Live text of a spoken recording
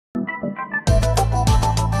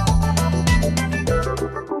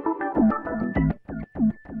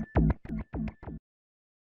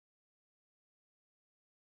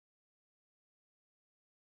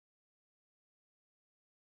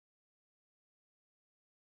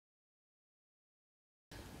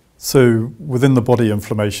So within the body,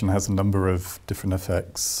 inflammation has a number of different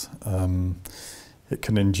effects. It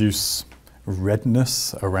can induce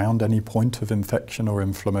redness around any point of infection or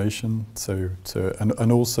inflammation,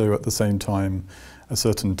 and also at the same time a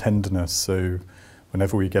certain tenderness. So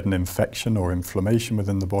whenever we get an infection or inflammation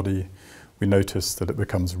within the body, we notice that it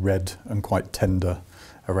becomes red and quite tender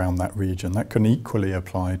around that region. That can equally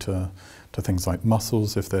apply to things like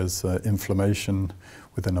muscles. If there's inflammation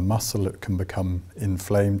within a muscle, it can become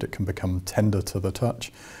inflamed, it can become tender to the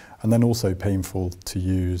touch, and then also painful to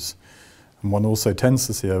use. And one also tends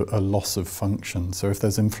to see a loss of function. So if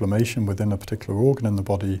there's inflammation within a particular organ in the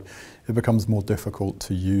body, it becomes more difficult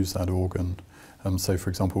to use that organ. So for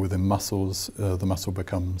example, within muscles, the muscle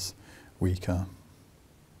becomes weaker.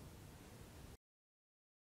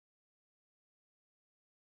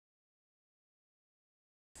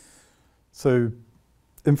 So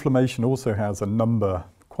inflammation also has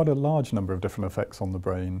quite a large number of different effects on the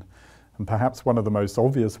brain. And perhaps one of the most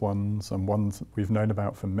obvious ones, and ones we've known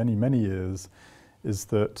about for many, many years, is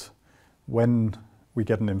that when we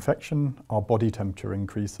get an infection, our body temperature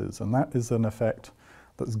increases. And that is an effect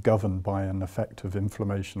that's governed by an effect of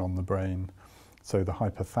inflammation on the brain. So the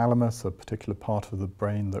hypothalamus, a particular part of the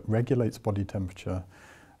brain that regulates body temperature,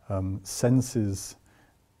 senses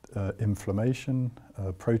inflammation,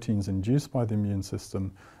 proteins induced by the immune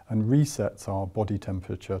system, and resets our body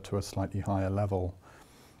temperature to a slightly higher level.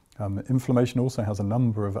 Inflammation also has a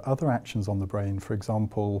number of other actions on the brain. For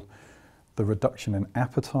example, the reduction in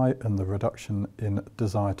appetite and the reduction in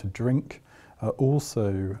desire to drink are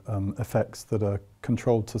also effects that are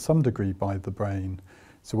controlled to some degree by the brain.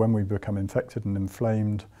 So when we become infected and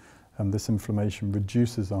inflamed, this inflammation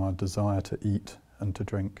reduces our desire to eat and to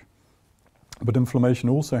drink. But inflammation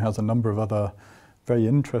also has a number of other very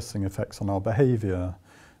interesting effects on our behavior.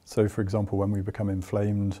 So for example, when we become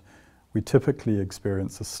inflamed, we typically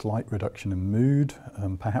experience a slight reduction in mood,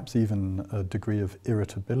 perhaps even a degree of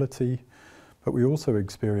irritability, but we also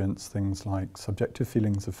experience things like subjective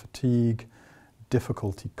feelings of fatigue,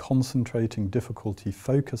 difficulty concentrating, difficulty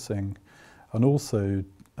focusing, and also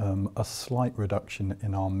a slight reduction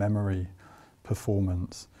in our memory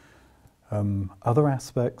performance. Other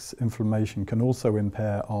aspects, inflammation can also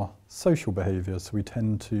impair our social behaviour, so we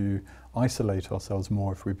tend to isolate ourselves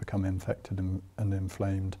more if we become infected and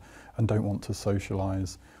inflamed and don't want to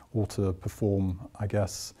socialise or to perform, I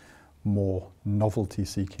guess, more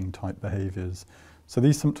novelty-seeking type behaviours. So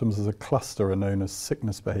these symptoms as a cluster are known as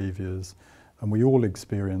sickness behaviours, and we all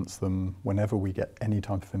experience them whenever we get any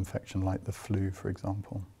type of infection like the flu, for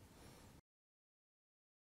example.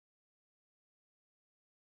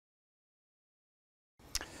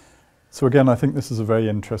 So again, I think this is a very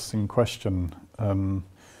interesting question.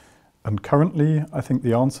 And currently, I think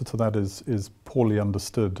the answer to that is poorly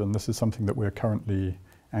understood, and this is something that we're currently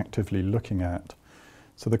actively looking at.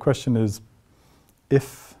 So the question is,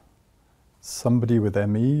 if somebody with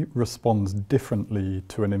ME responds differently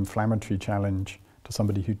to an inflammatory challenge to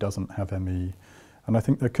somebody who doesn't have ME, and I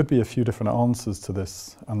think there could be a few different answers to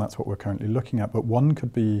this, and that's what we're currently looking at, but one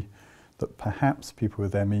could be that perhaps people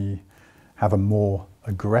with ME have a more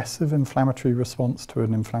aggressive inflammatory response to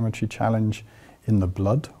an inflammatory challenge in the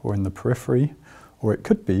blood or in the periphery, or it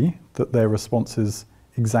could be that their response is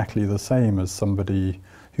exactly the same as somebody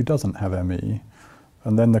who doesn't have ME.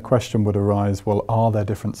 And then the question would arise, well, are there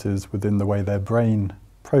differences within the way their brain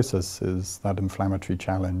processes that inflammatory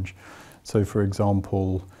challenge? So for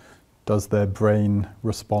example, does their brain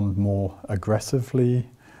respond more aggressively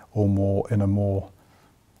or in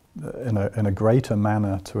a greater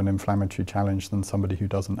manner to an inflammatory challenge than somebody who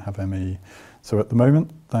doesn't have ME? So at the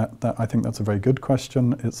moment, I think that's a very good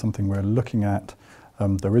question. It's something we're looking at.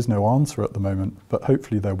 There is no answer at the moment, but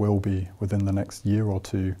hopefully there will be within the next year or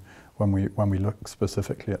two when we look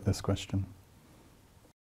specifically at this question.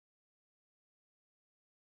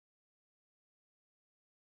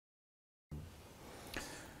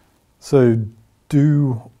 So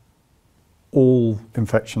do all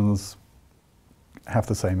infections have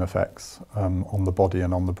the same effects on the body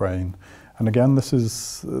and on the brain? And again, this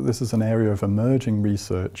is an area of emerging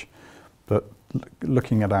research, but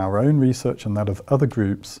looking at our own research and that of other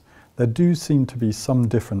groups, there do seem to be some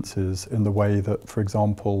differences in the way that, for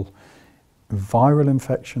example, viral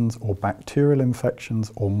infections or bacterial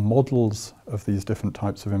infections or models of these different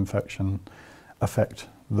types of infection affect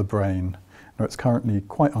the brain. Now, it's currently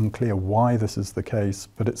quite unclear why this is the case,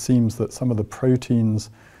 but it seems that some of the proteins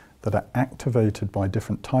that are activated by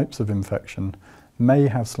different types of infection may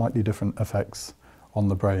have slightly different effects on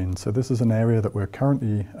the brain. So this is an area that we're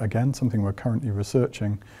currently, again, something we're currently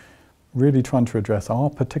researching, really trying to address, are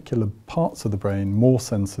particular parts of the brain more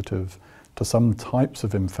sensitive to some types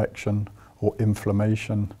of infection or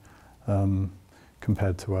inflammation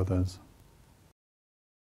compared to others.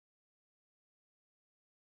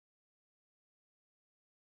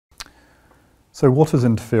 So what is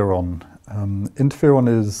interferon? Interferon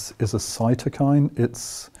is a cytokine.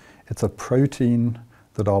 It's a protein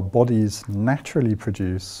that our bodies naturally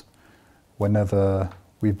produce whenever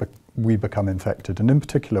we become infected, and in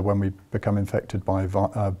particular when we become infected by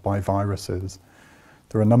viruses.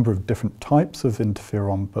 There are a number of different types of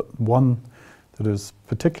interferon, but one that is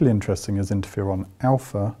particularly interesting is interferon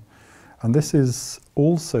alpha, and this is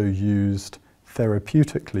also used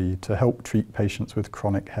therapeutically to help treat patients with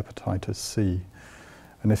chronic hepatitis C.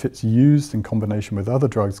 And if it's used in combination with other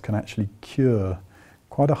drugs, can actually cure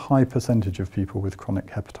quite a high percentage of people with chronic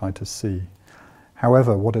hepatitis C.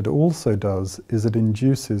 However, what it also does is it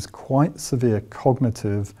induces quite severe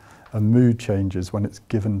cognitive and mood changes when it's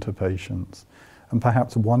given to patients. And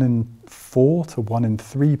perhaps 1 in 4 to 1 in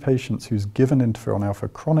 3 patients who's given interferon alpha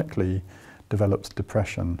chronically develops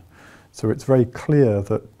depression. So it's very clear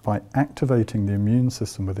that by activating the immune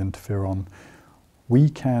system with interferon, we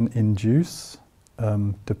can induce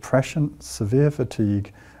depression, severe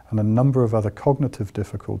fatigue, and a number of other cognitive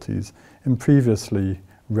difficulties in previously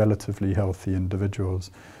relatively healthy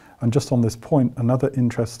individuals. And just on this point, another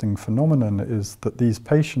interesting phenomenon is that these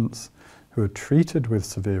patients who are treated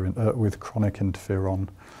with with chronic interferon,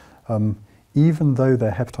 even though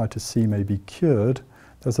their hepatitis C may be cured,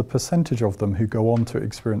 there's a percentage of them who go on to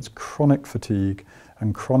experience chronic fatigue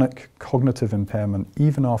and chronic cognitive impairment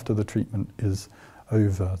even after the treatment is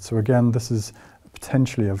over. So again, this is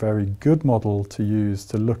potentially a very good model to use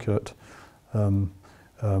to look at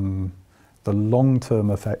the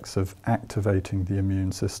long-term effects of activating the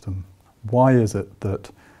immune system. Why is it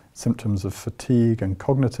that symptoms of fatigue and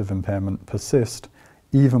cognitive impairment persist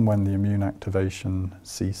even when the immune activation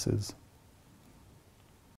ceases?